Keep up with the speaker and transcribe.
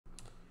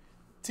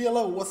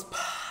TLO, what's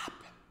pop?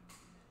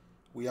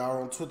 We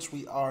are on Twitch.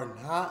 We are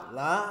not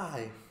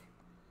live.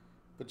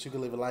 But you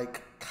can leave a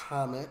like,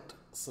 comment,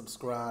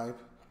 subscribe.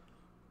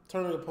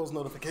 Turn on the post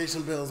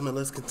notification bells, man.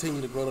 Let's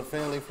continue to grow the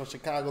family from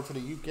Chicago to the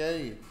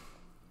UK.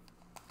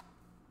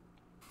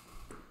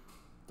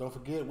 Don't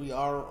forget, we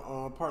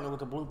are partnered with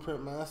the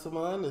Blueprint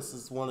Mastermind. This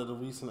is one of the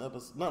recent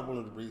episodes, not one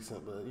of the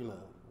recent, but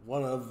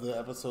one of the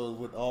episodes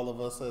with all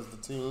of us as the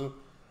team.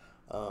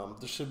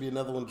 There should be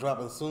another one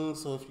dropping soon,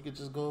 so if you could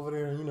just go over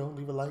there and,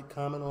 leave a like,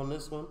 comment on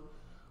this one.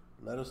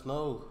 Let us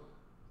know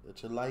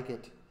that you like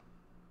it.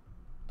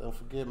 Don't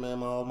forget,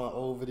 man, all my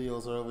old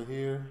videos are over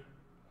here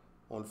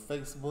on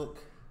Facebook.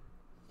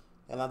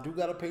 And I do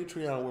got a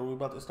Patreon where we're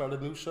about to start a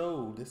new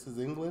show. This is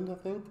England, I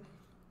think.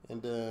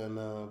 And then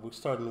we're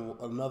starting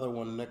another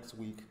one next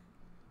week.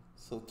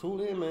 So tune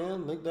in,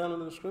 man. Link down in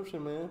the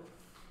description, man.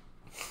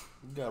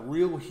 We got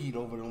real heat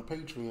over there on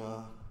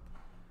Patreon.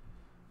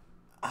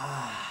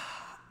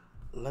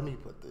 Let me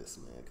put this,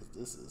 man, because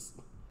this is,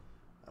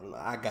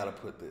 I gotta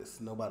put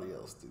this. Nobody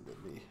else do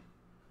but me.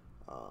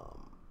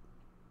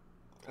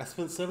 I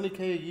spent $70K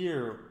a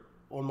year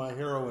on my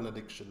heroin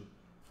addiction.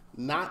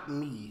 Not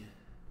me.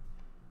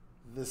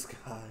 This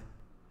guy.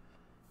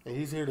 And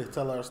he's here to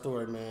tell our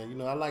story,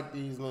 man. I like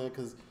these, man,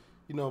 because,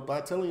 by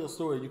telling your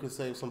story, you can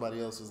save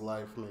somebody else's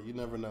life, man. You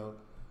never know.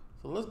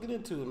 So let's get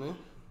into it, man.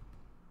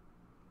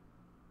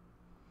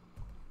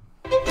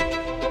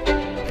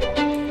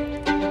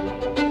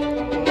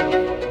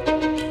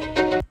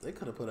 They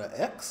could have put an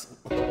X.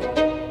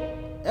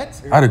 X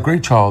here. I had a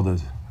great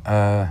childhood.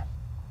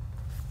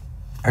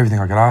 Everything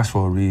I could ask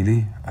for,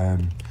 really.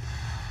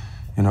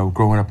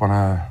 Growing up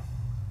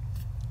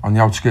on the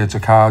outskirts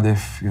of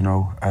Cardiff,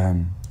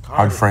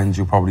 I had friends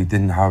who probably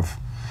didn't have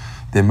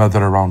their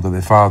mother around or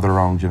their father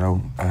around,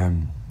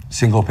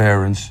 single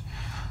parents.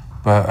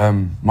 But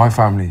my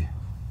family,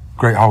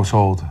 great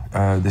household,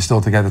 they're still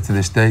together to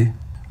this day.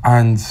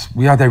 And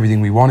we had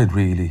everything we wanted,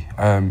 really.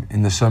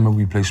 In the summer,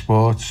 we play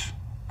sports.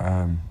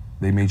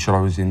 They made sure I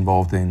was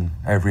involved in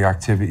every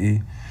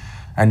activity.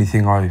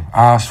 Anything I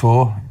asked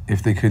for,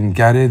 if they couldn't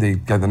get it,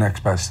 they'd get the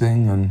next best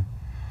thing. And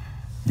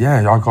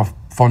yeah, I got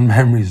fond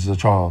memories as a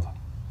child.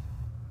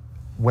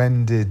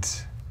 When did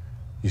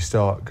you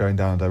start going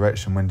down a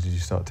direction? When did you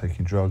start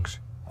taking drugs?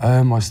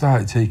 I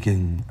started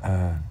taking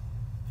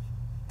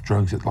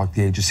drugs at like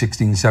the age of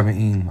 16,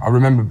 17. I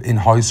remember in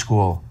high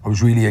school, I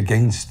was really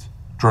against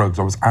drugs.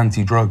 I was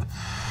anti-drug.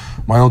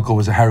 My uncle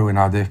was a heroin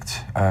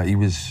addict. He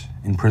was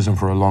in prison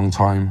for a long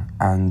time.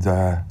 And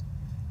I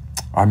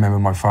remember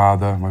my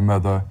father, my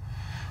mother,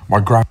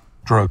 my grandma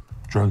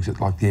drugs at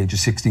like the age of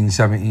 16,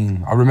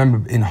 17. I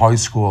remember in high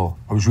school,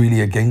 I was really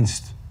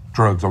against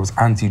drugs. I was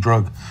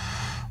anti-drug.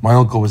 My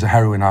uncle was a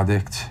heroin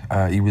addict.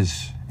 He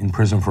was in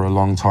prison for a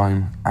long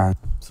time. And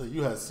so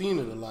you had seen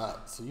it a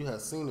lot. So you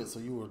had seen it, so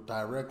you were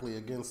directly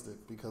against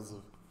it because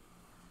of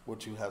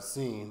what you have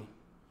seen.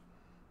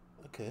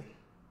 Okay.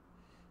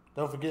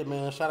 Don't forget,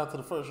 man, shout out to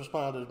the first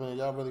responders, man.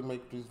 Y'all really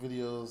make these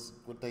videos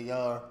what they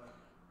are.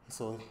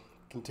 So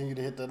continue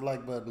to hit that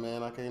like button,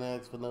 man. I can't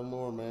ask for no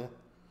more, man.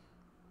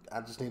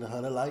 I just need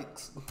 100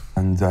 likes.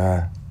 And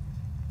I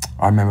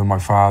remember my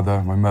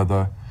father, my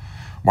mother,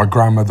 my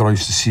grandmother, I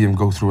used to see him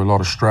go through a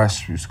lot of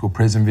stress. We used to go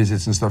prison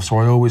visits and stuff. So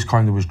I always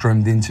kind of was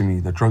drummed into me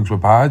that drugs were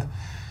bad.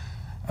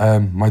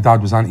 My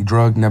dad was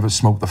anti-drug, never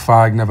smoked a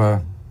fag,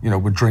 never,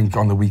 would drink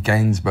on the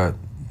weekends, but,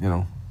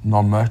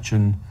 not much.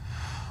 And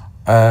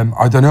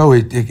I don't know,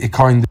 it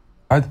kind of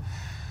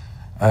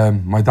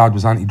bad. My dad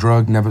was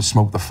anti-drug, never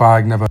smoked a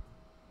fag, never.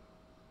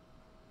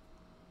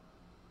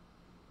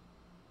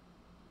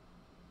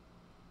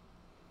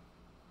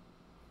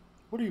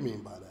 What do you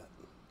mean by that?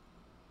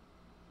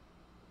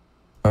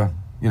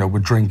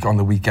 Would drink on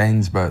the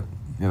weekends, but,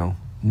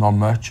 not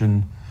much.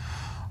 And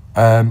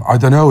I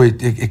don't know,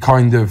 it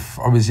kind of,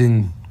 I was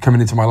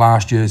coming into my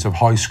last years of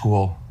high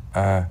school,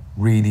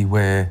 really,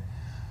 where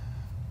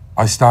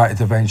I started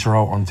to venture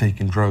out on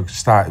taking drugs.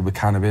 Started with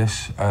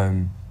cannabis,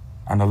 and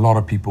a lot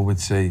of people would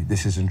say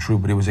this isn't true,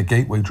 but it was a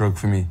gateway drug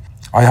for me.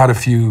 I had a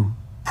few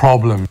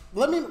problems.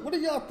 What do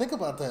y'all think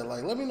about that?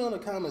 Like, let me know in the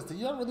comments. Do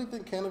y'all really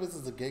think cannabis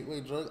is a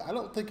gateway drug? I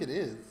don't think it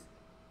is.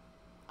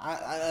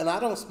 And I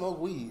don't smoke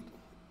weed.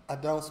 I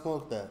don't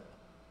smoke that.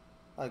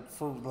 Like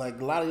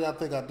a lot of y'all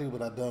think I do,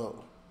 but I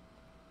don't.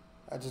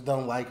 I just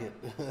don't like it.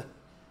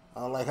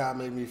 I don't like how it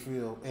made me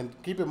feel. And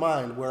keep in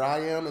mind, where I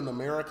am in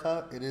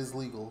America, it is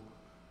legal.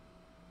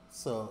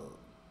 So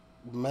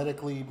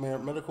medical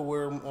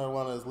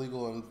marijuana is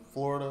legal in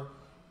Florida,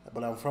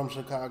 but I'm from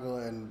Chicago,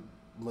 and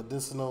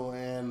medicinal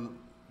and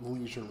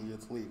leisurely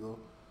it's legal.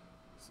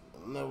 So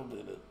I never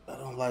did it. I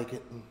don't like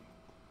it.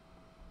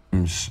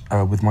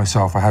 With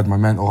myself, I had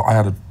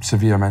a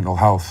severe mental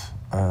health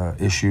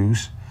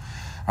issues,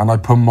 and I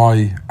put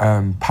my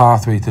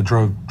pathway to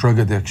drug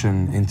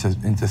addiction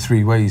into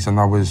 3 ways, and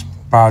that was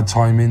bad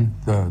timing,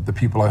 the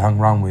people I hung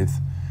around with,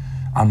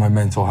 and my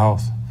mental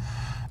health.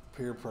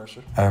 Peer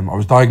pressure. I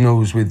was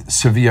diagnosed with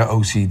severe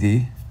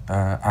OCD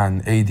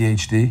and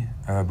ADHD,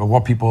 but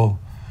what people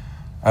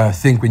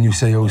think when you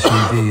say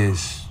OCD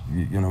is,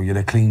 you know, you're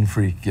a clean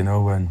freak, you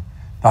know, and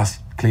that's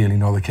clearly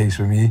not the case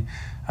with me.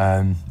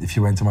 If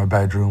you went to my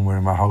bedroom or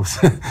in my house,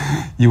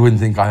 you wouldn't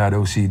think I had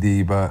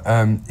OCD, but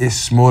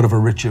it's more of a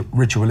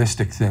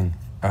ritualistic thing.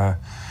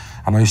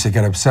 And I used to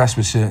get obsessed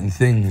with certain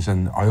things,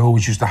 and I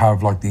always used to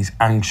have like these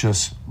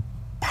anxious,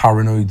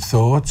 paranoid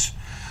thoughts.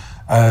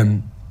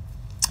 And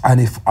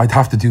if I'd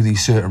have to do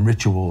these certain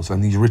rituals,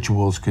 and these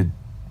rituals could,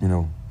 you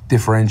know,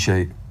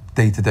 differentiate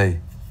day to day.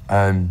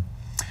 And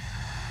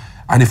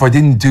if I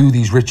didn't do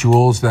these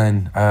rituals,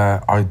 then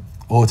I'd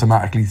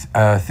automatically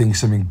think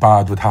something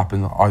bad would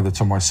happen either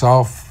to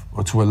myself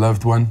or to a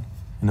loved one.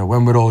 You know,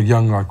 when we're all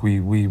young, like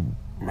we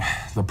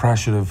the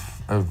pressure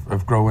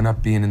of growing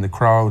up, being in the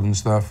crowd and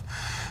stuff,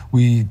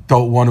 we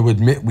don't want to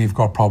admit we've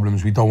got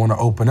problems. We don't want to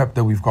open up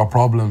that we've got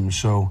problems.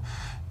 So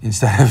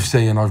instead of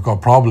saying I've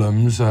got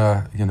problems,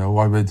 you know,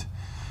 I would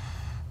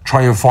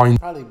try and find...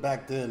 Probably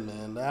back then,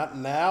 man.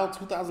 Now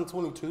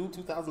 2022,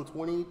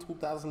 2020,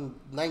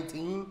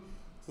 2019,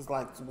 it's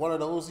like one of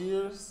those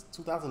years,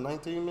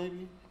 2019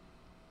 maybe.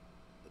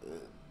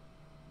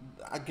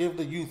 I give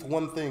the youth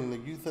one thing. The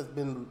youth has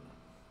been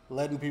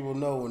letting people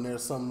know when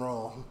there's something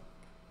wrong.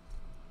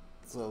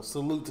 So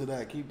salute to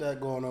that. Keep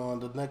that going on.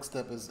 The next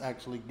step is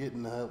actually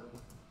getting the help.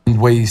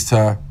 Ways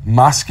to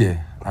mask it,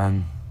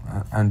 and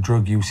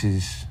drug use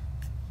is...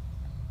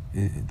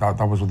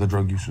 That was what the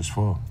drug use was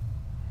for.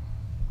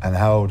 And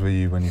how old were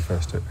you when you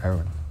first took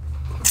heroin?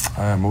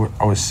 I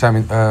was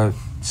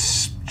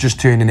just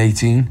turning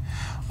 18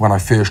 when I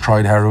first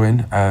tried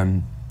heroin.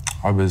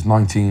 I was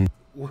 19.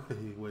 Wait.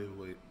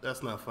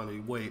 That's not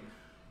funny. Wait.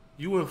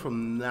 You went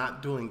from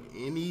not doing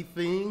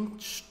anything,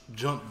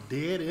 jumped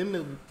dead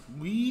into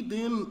weed,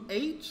 then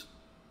H?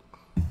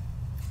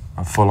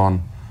 A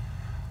full-on,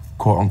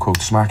 quote-unquote,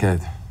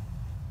 smackhead.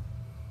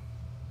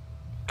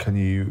 Can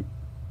you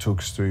talk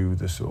us through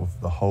the sort of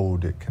the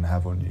hold it can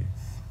have on you?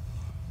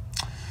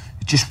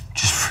 It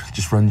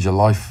just runs your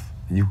life.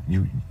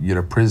 You're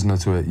a prisoner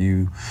to it.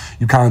 You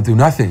can't do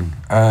nothing.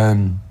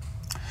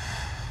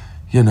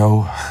 You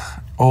know,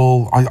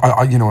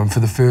 you know, and for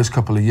the first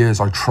couple of years,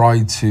 I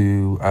tried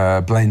to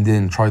blend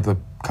in, tried to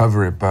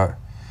cover it, but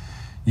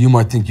you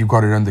might think you've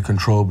got it under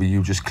control, but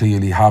you just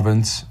clearly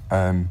haven't.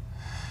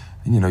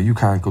 You know, you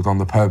can't go down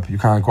the pub, you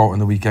can't go out on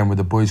the weekend with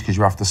the boys because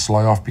you have to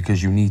sly off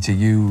because you need to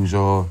use,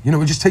 or, you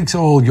know, it just takes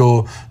all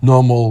your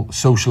normal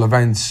social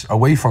events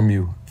away from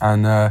you.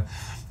 And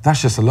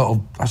that's just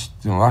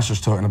that's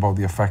just talking about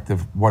the effect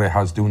of what it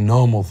has doing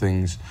normal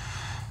things.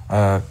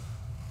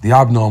 The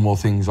abnormal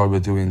things I were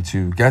doing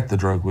to get the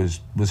drug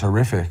was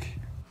horrific.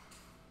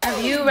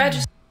 Have you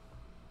registered?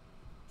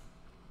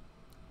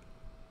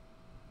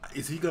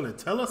 Is he gonna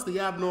tell us the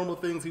abnormal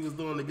things he was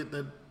doing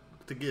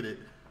to get it?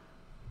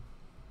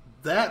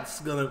 That's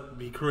gonna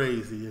be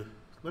crazy.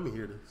 Let me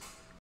hear this.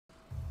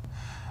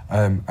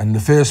 And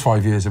the first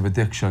 5 years of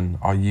addiction,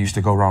 I used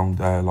to go around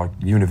like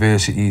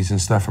universities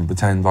and stuff and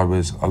pretend I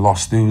was a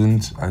lost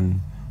student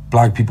and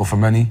blag people for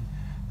money.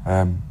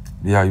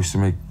 Yeah, I used to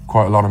make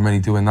quite a lot of money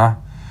doing that.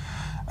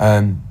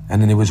 And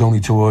then it was only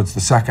towards the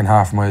second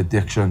half of my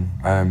addiction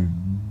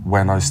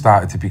when I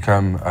started to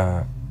become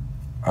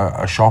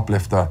a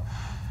shoplifter.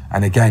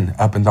 And again,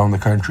 up and down the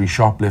country,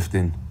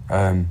 shoplifting.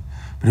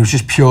 But it was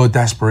just pure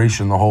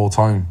desperation the whole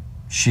time,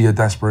 sheer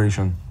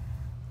desperation.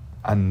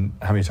 And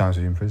how many times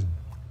were you in prison?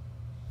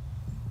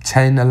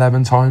 10,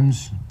 11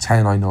 times.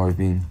 10 I know I've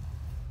been.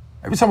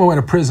 Every time I went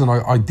to prison,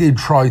 I did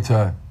try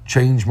to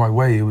change my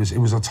way. It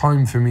was a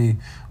time for me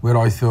where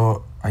I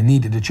thought I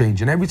needed to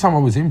change. And every time I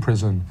was in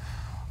prison,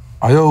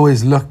 I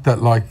always looked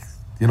at, like,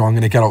 you know, I'm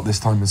going to get out this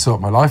time and sort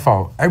my life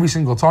out. Every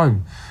single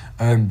time.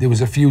 There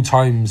was a few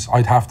times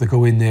I'd have to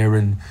go in there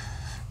and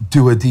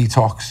do a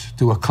detox,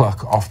 do a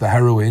cluck off the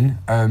heroin.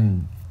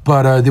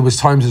 But there was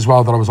times as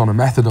well that I was on a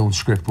methadone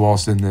script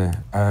whilst in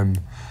there.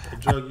 The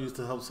drug used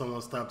to help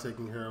someone stop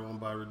taking heroin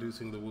by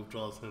reducing the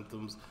withdrawal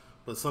symptoms.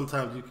 But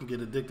sometimes you can get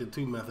addicted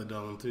to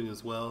methadone too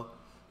as well.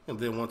 And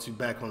then once you're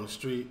back on the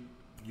street,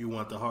 you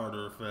want the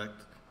harder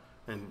effect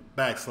and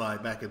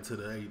backslide back into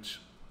the H.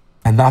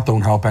 And that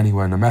don't help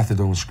anyone. A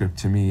methadone script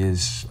to me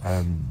is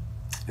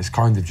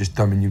kind of just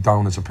dumbing you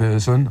down as a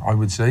person, I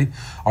would say.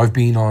 I've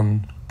been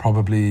on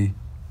probably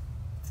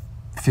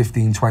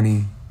 15,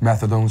 20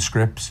 methadone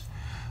scripts,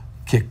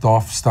 kicked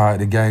off,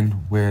 started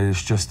again, where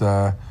it's just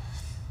a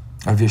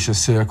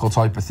vicious circle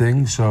type of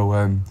thing. So,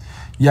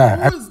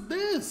 yeah. Who is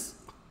this?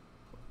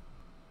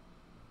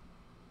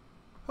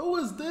 Who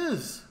is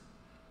this?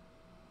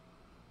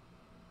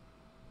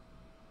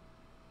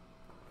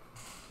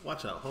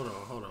 Watch out. Hold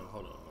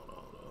on.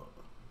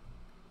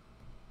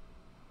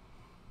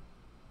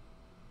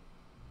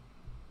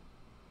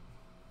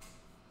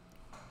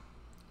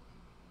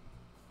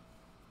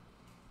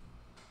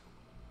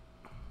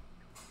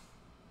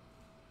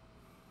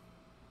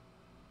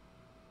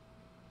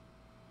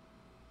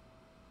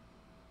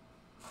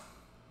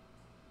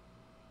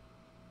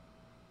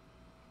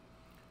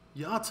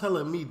 Y'all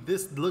telling me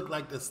this look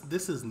like this?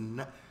 This is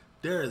not.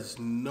 There is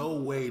no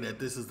way that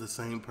this is the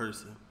same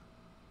person.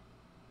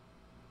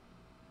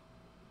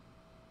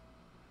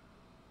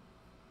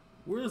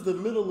 Where Where's the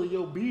middle of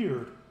your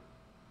beard?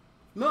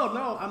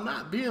 No, I'm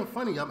not being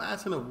funny. I'm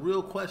asking a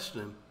real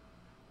question.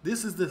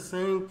 This is the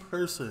same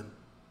person.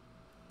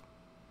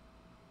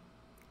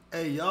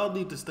 Hey, y'all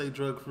need to stay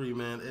drug-free,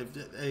 man.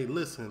 Hey,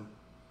 listen.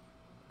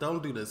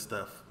 Don't do this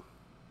stuff.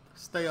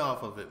 Stay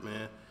off of it,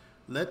 man.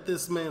 Let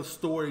this man's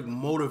story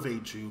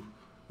motivate you.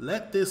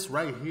 Let this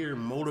right here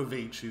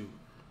motivate you.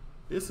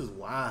 This is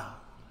wild.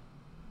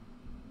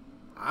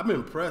 I'm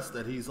impressed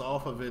that he's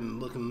off of it and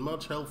looking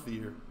much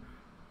healthier.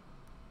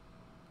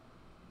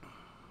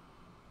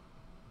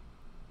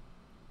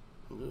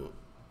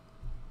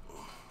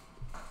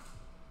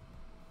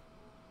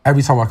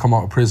 Every time I come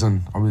out of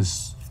prison, I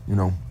was,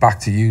 back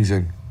to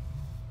using.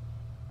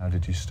 How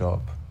did you stop?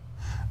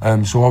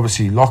 So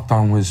obviously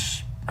lockdown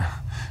was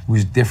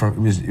different.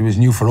 It was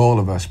new for all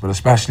of us, but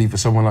especially for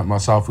someone like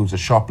myself who's a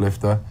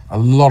shoplifter. A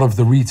lot of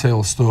the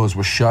retail stores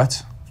were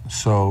shut,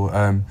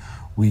 so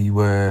we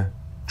were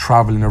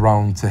traveling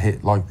around to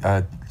hit like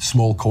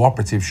small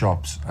cooperative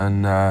shops,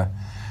 and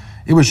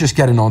it was just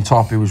getting on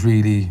top. I was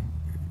really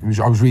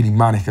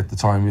manic at the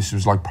time. This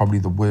was like probably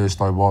the worst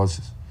I was.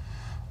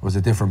 I was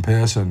a different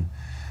person,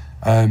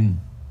 and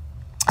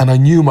I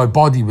knew my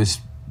body was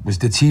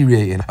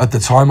deteriorating. At the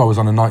time, I was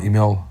on a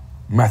 90ml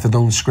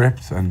methadone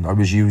script, and I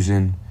was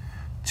using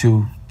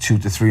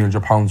 200 to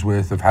 300 pounds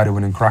worth of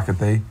heroin and crack a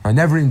day. I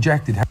never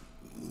injected.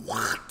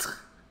 What?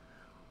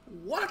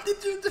 What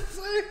did you just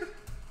say?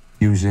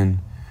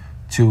 Using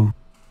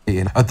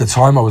at the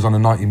time, I was on a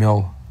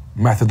 90ml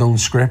methadone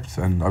script,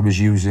 and I was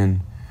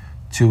using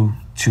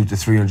 200 to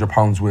 300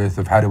 pounds worth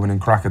of heroin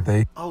and crack a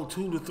day. Oh,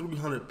 200 to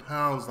 300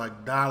 pounds,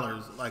 like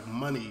dollars, like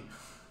money.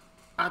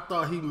 I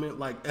thought he meant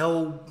like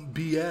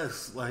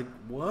LBS, like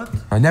what?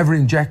 I never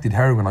injected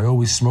heroin, I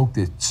always smoked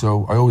it.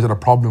 So I always had a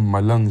problem with my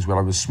lungs where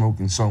I was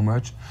smoking so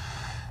much.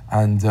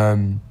 And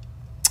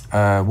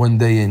one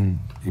day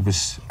it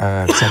was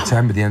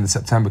September, the end of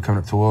September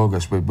coming up to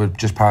August, we're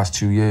just past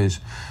 2 years.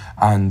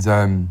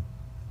 And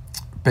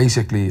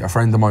basically a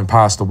friend of mine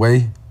passed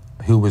away,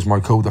 who was my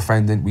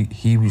co-defendant.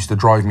 He used to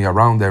drive me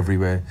around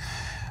everywhere.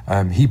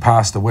 He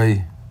passed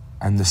away,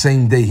 and the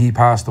same day he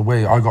passed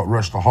away, I got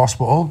rushed to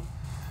hospital.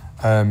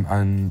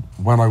 And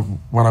when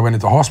I went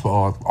into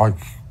hospital,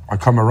 I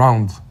come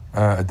around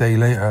a day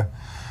later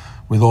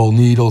with all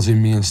needles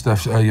in me and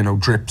stuff,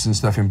 drips and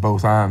stuff in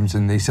both arms,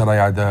 and they said I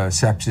had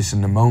sepsis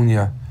and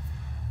pneumonia.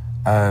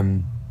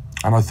 And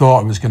I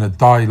thought I was gonna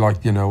die,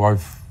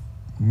 I've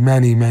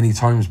many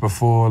times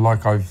before,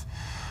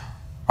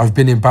 I've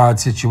been in bad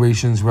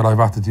situations where I've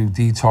had to do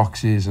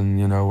detoxes,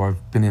 and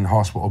I've been in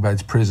hospital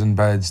beds, prison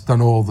beds,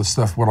 done all the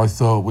stuff where I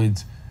thought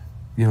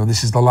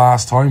this is the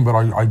last time, but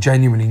I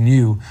genuinely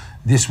knew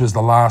this was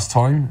the last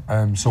time.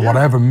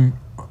 Whatever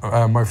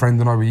my friend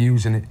and I were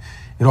using, it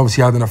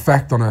obviously had an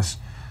effect on us.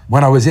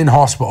 When I was in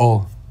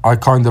hospital, I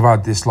kind of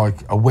had this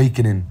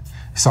awakening.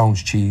 It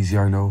sounds cheesy,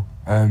 I know,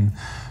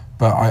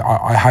 but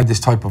I had this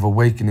type of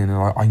awakening,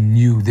 and I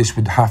knew this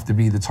would have to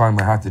be the time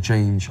I had to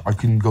change. I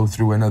couldn't go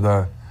through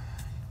another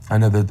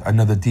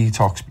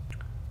detox.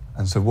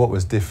 And so what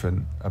was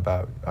different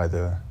about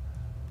either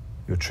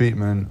your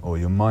treatment or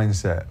your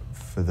mindset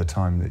for the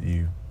time that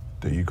you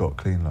got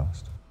clean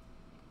last?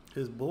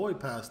 His boy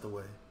passed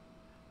away,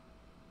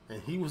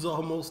 and he was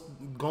almost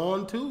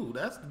gone too.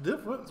 That's the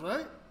difference,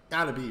 right?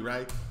 Gotta be,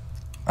 right?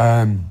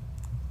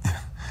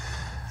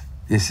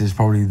 This is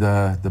probably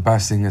the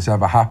best thing that's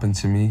ever happened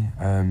to me,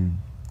 and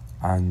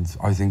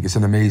I think it's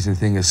an amazing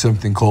thing. It's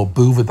something called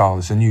Buvidal.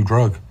 It's a new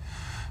drug,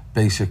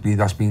 basically,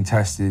 that's been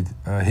tested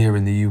here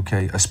in the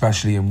UK,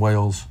 especially in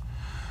Wales.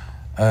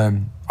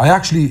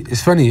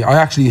 It's funny, I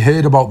actually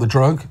heard about the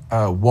drug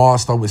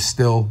whilst I was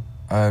still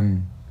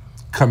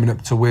coming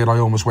up to where I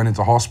almost went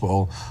into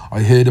hospital.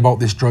 I heard about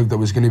this drug that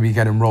was going to be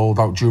getting rolled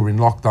out during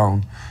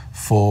lockdown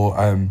for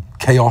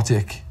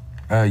chaotic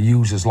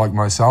users like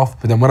myself.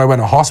 But then when I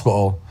went to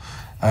hospital,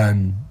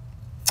 and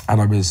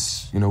I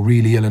was,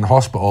 really ill in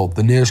hospital,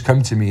 the nurse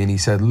came to me and he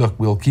said, look,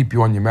 we'll keep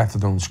you on your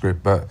methadone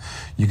script, but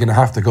you're going to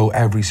have to go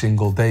every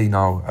single day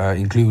now,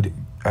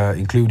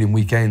 including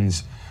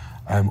weekends,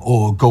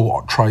 or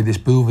go try this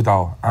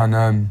Buvidal.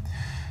 And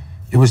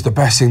it was the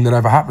best thing that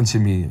ever happened to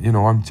me.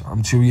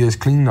 I'm 2 years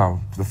clean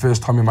now. For the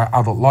first time in my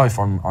adult life,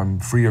 I'm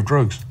free of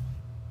drugs.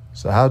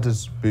 So how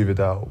does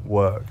Buvidal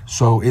work?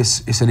 So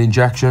it's an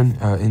injection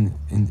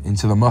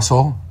into the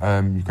muscle.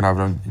 You can have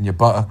it in your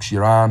buttocks,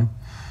 your arm.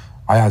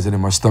 I had it in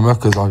my stomach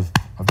because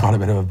I've got a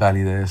bit of a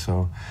belly there.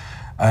 So,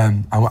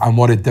 and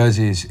what it does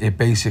is it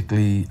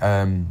basically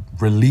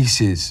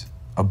releases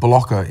a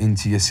blocker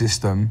into your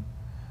system,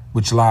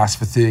 which lasts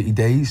for 30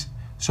 days.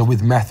 So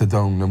with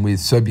methadone and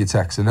with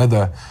Subutex and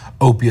other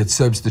opiate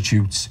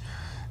substitutes,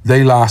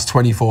 they last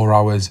 24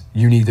 hours.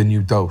 You need a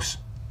new dose.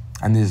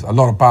 And there's a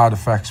lot of bad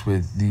effects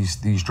with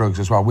these drugs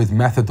as well. With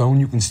methadone,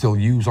 you can still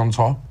use on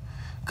top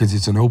because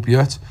it's an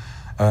opiate.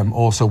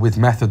 Also with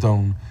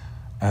methadone,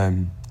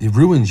 it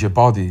ruins your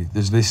body.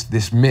 There's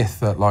this myth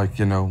that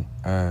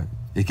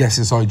it gets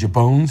inside your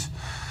bones.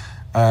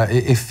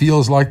 It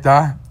feels like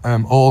that.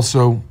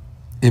 Also,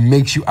 it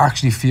makes you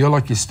actually feel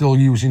like you're still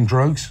using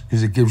drugs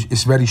because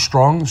it's very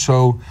strong.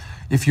 So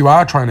if you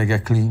are trying to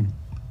get clean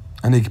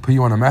and they put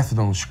you on a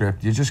methadone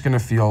script, you're just going to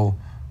feel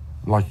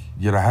like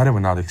you're a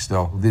heroin addict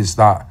still. There's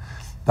that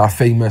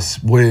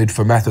famous word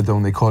for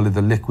methadone, they call it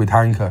the liquid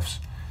handcuffs,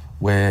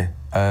 where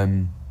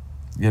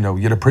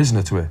you're a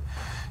prisoner to it.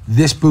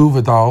 This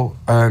Buvidal,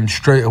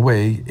 straight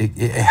away,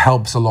 it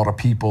helps a lot of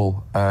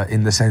people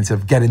in the sense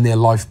of getting their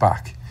life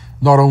back.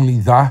 Not only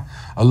that,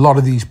 a lot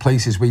of these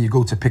places where you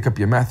go to pick up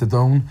your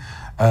methadone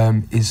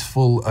is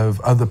full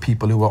of other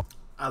people who are...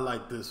 I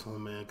like this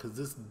one, man,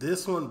 because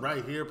this one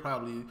right here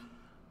probably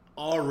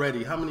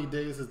already, how many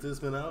days has this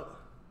been out?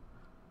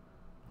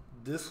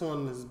 This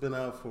one has been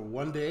out for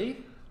 1 day.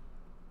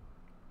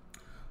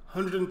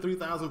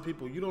 103,000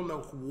 people. You don't know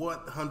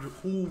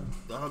who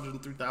the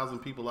 103,000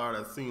 people are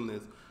that seen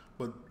this,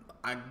 but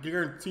I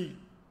guarantee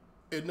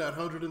in that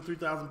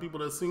 103,000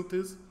 people that seen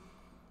this,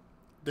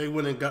 they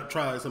went and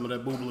tried some of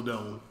that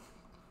Buvidal.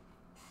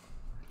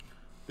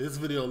 This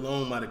video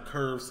alone might have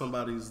curved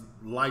somebody's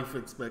life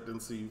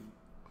expectancy.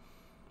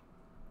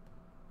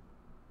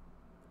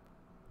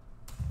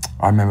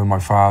 I remember my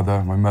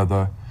father, my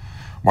mother,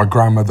 my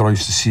grandmother, I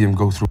used to see him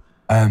go through.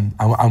 And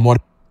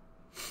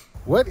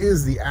what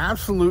is the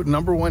absolute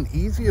 #1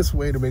 easiest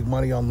way to make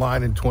money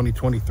online in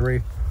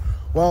 2023?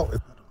 Well, I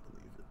don't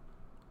believe it.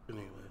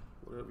 Anyway,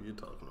 whatever you're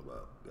talking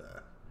about,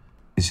 guy.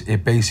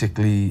 It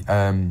basically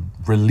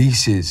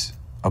releases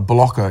a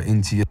blocker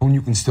into your phone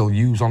you can still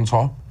use on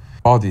top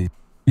body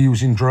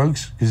using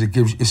drugs because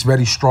it's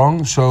very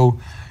strong. So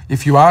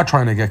if you are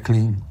trying to get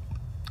clean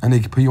and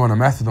they put you on a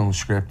methadone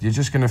script, you're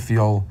just going to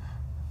feel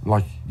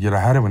like you're a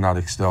heroin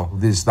addict still.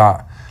 There's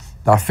that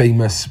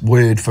famous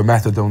word for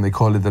methadone, they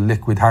call it the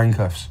liquid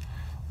handcuffs,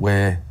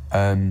 where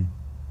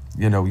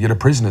you're a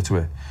prisoner to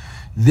it.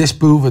 This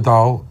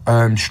Buvidal,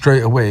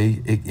 straight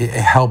away, it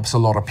helps a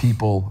lot of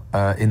people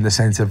in the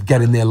sense of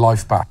getting their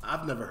life back.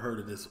 I've never heard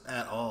of this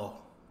at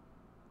all.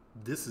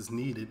 This is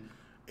needed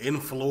in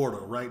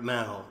Florida right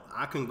now.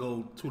 I can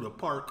go to the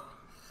park.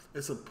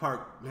 It's a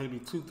park maybe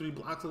 2-3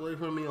 blocks away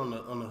from me on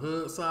the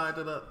hood side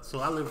of the. So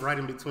I live right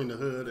in between the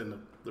hood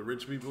and the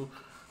rich people.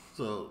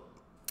 So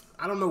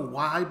I don't know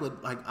why,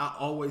 but like I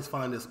always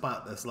find a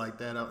spot that's like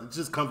that. It's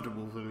just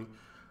comfortable for me.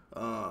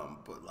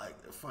 But like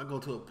if I go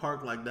to a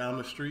park like down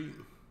the street,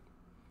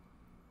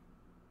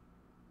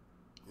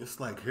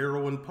 it's like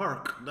Heroin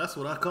Park. That's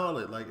what I call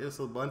it. Like it's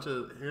a bunch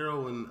of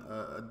heroin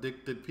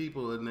addicted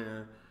people in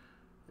there,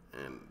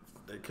 and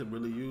they could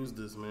really use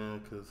this, man,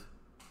 because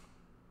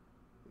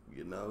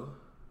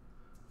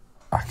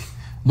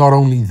Not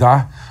only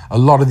that, a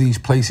lot of these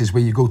places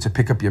where you go to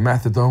pick up your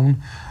methadone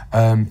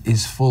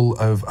is full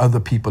of other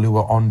people who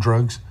are on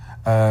drugs.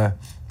 A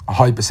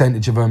high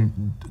percentage of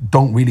them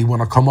don't really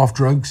want to come off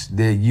drugs.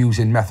 They're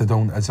using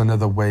methadone as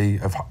another way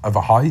of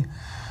a high.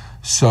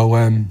 So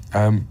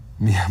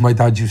my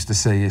dad used to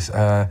say is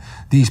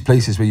these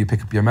places where you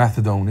pick up your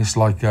methadone, it's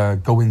like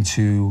going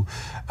to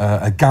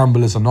a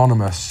Gamblers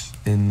Anonymous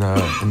in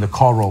the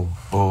Coral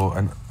or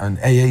an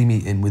AA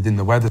meeting within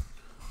the Weather.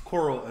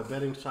 Coral, a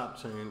betting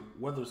shop chain.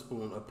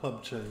 Weatherspoon, a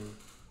pub chain.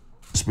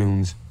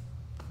 Spoons.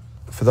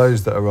 For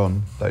those that are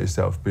on, like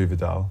yourself,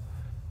 Buvidal,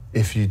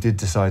 if you did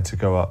decide to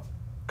go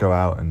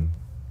out and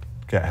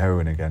get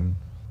heroin again,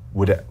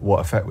 what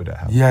effect would it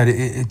have? Yeah,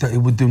 it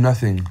would do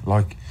nothing.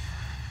 Like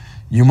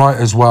you might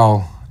as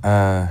well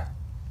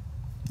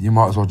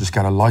just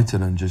get a lighter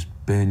and just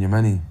burn your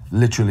money.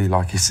 Literally,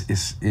 like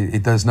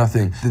it does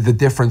nothing. The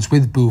difference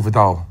with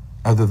Buvidal,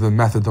 other than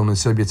methadone and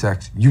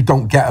Subutex, you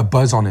don't get a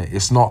buzz on it.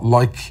 It's not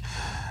like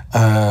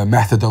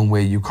methadone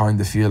where you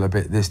kind of feel a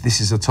bit this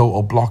is a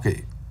total block.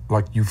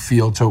 Like you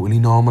feel totally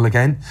normal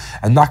again.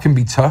 And that can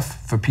be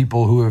tough for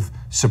people who have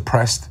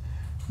suppressed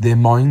their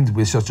mind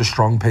with such a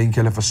strong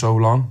painkiller for so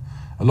long.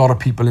 A lot of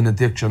people in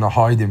addiction are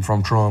hiding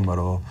from trauma,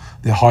 or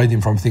they're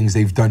hiding from things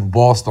they've done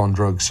whilst on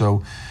drugs.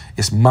 So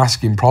it's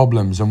masking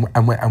problems. And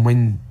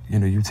when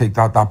you take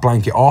that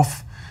blanket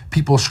off,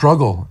 people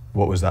struggle.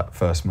 What was that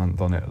first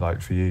month on it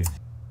like for you?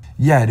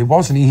 Yeah, it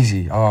wasn't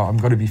easy. I'm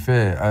going to be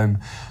fair.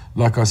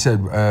 Like I said,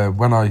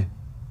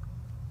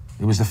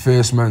 it was the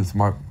first month.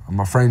 My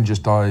friend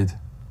just died,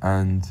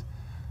 and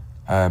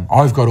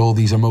I've got all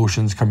these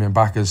emotions coming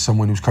back as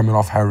someone who's coming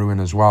off heroin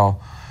as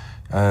well,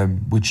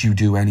 which you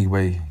do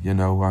anyway.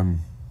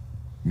 I'm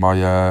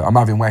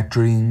having wet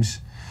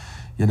dreams.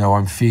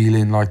 I'm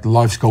feeling like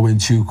life's going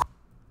too.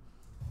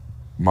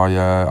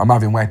 I'm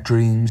having wet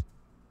dreams.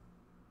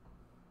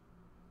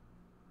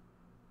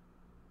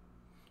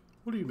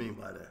 What do you mean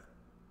by that?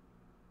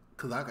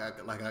 Because I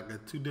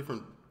got two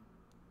different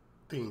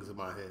things in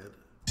my head.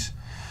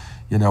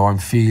 I'm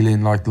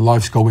feeling like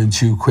life's going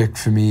too quick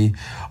for me.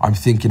 I'm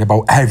thinking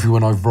about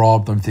everyone I've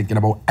robbed. I'm thinking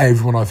about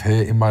everyone I've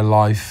hurt in my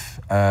life.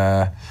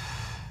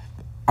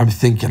 I'm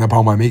thinking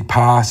about my mate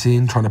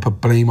passing, trying to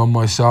put blame on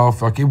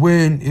myself. Like it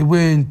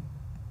wasn't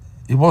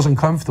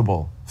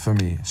comfortable for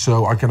me.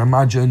 So I can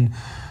imagine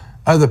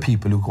other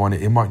people who go on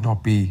it, it might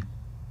not be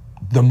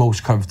the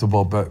most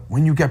comfortable, but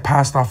when you get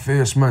past that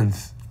first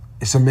month,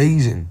 it's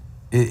amazing.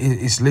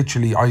 It's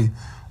literally, I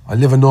I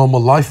live a normal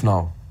life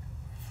now.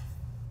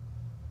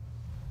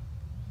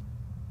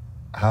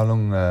 How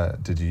long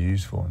did you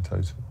use for in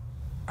total?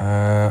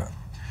 Well,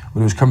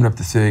 it was coming up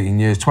to 13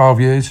 years, 12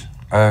 years,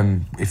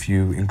 if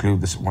you include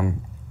this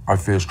one. I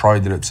first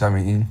tried it at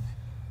 17.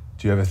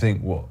 Do you ever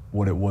think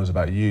what it was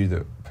about you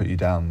that put you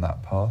down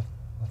that path?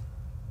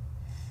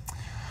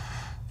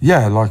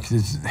 Yeah, like,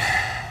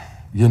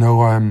 you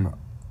know,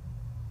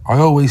 I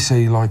always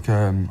say, like,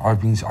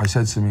 I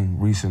said something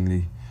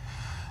recently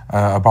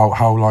about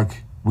how,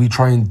 like, we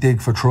try and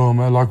dig for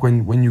trauma. Like,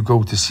 when you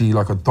go to see,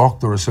 like, a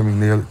doctor or something,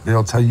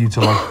 they'll tell you to,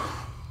 like,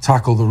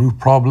 tackle the root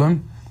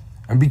problem.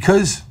 And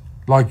because,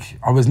 like,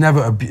 I was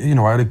never, you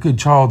know, I had a good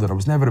childhood. I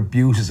was never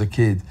abused as a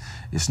kid.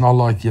 It's not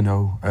like, you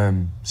know,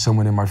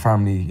 someone in my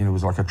family, you know,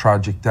 was like a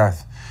tragic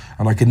death.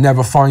 And I could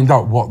never find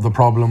out what the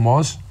problem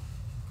was.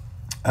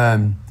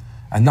 And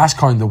that's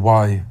kind of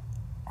why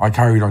I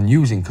carried on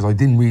using, because I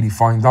didn't really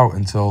find out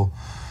until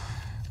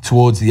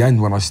towards the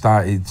end when I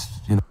started,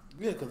 you know.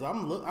 Yeah, because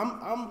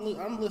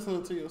I'm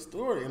listening to your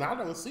story and I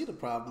don't see the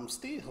problem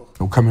still.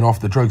 Coming off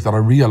the drugs, that I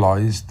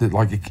realised that,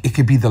 like, it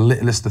could be the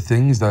littlest of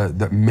things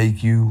that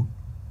make you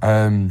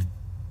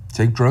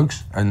take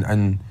drugs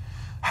and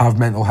have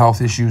mental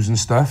health issues and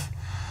stuff.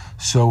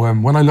 So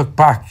when I look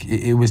back,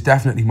 it was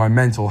definitely my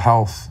mental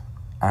health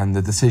and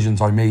the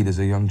decisions I made as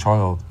a young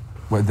child,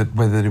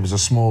 whether it was a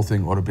small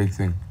thing or a big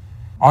thing.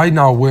 I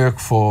now work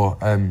for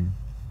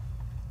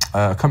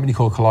a company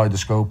called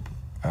Kaleidoscope,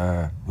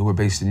 who are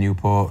based in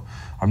Newport.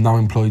 I'm now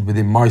employed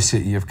within my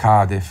city of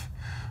Cardiff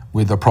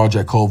with a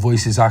project called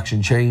Voices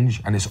Action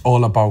Change, and it's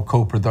all about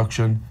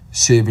co-production,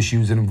 service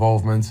user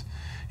involvement.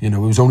 You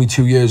know, it was only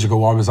 2 years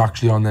ago I was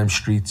actually on them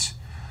streets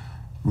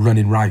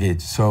running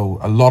ragged. So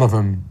a lot of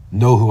them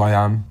know who I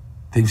am.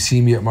 They've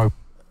seen me at my...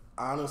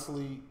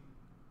 Honestly,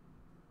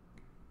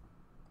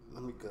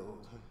 let me go.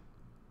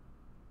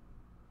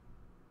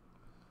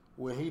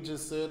 When he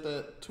just said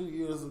that 2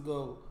 years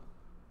ago,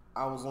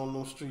 I was on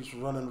those streets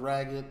running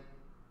ragged,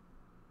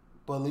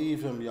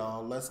 believe him,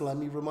 y'all. Let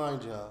me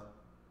remind y'all.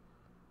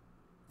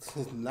 This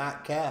is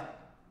not cap.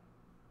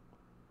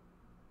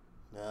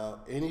 Now,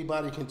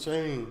 anybody can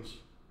change.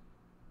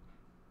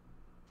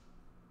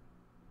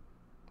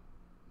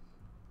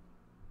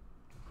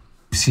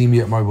 See me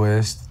at my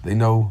worst. They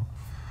know.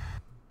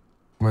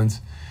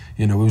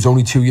 You know, it was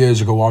only 2 years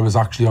ago I was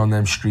actually on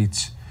them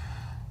streets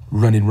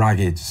running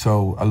ragged.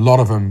 So a lot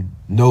of them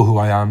know who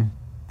I am.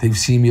 They've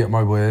seen me at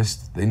my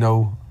worst. They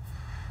know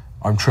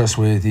I'm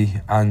trustworthy,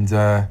 and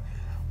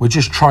we're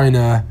just trying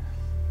to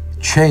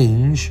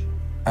change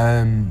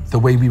the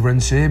way we run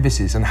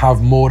services and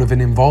have more of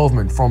an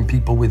involvement from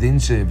people within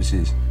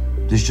services.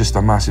 There's just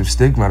a massive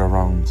stigma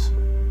around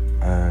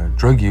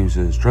drug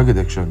users, drug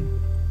addiction,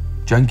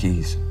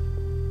 junkies.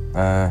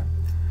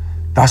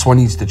 That's what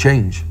needs to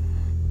change.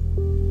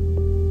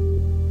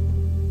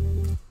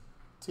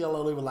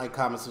 TLO, leave a like,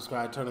 comment,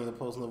 subscribe, turn on the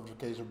post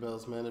notification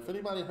bells, man. If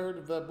anybody heard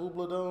of that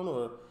TheeLitOne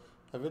or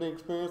have any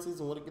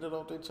experiences and want to get it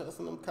off their chest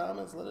in them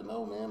comments, let it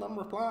know, man. I'm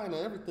replying to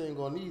everything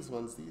on these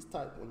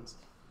type ones.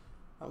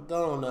 I'm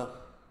gone now.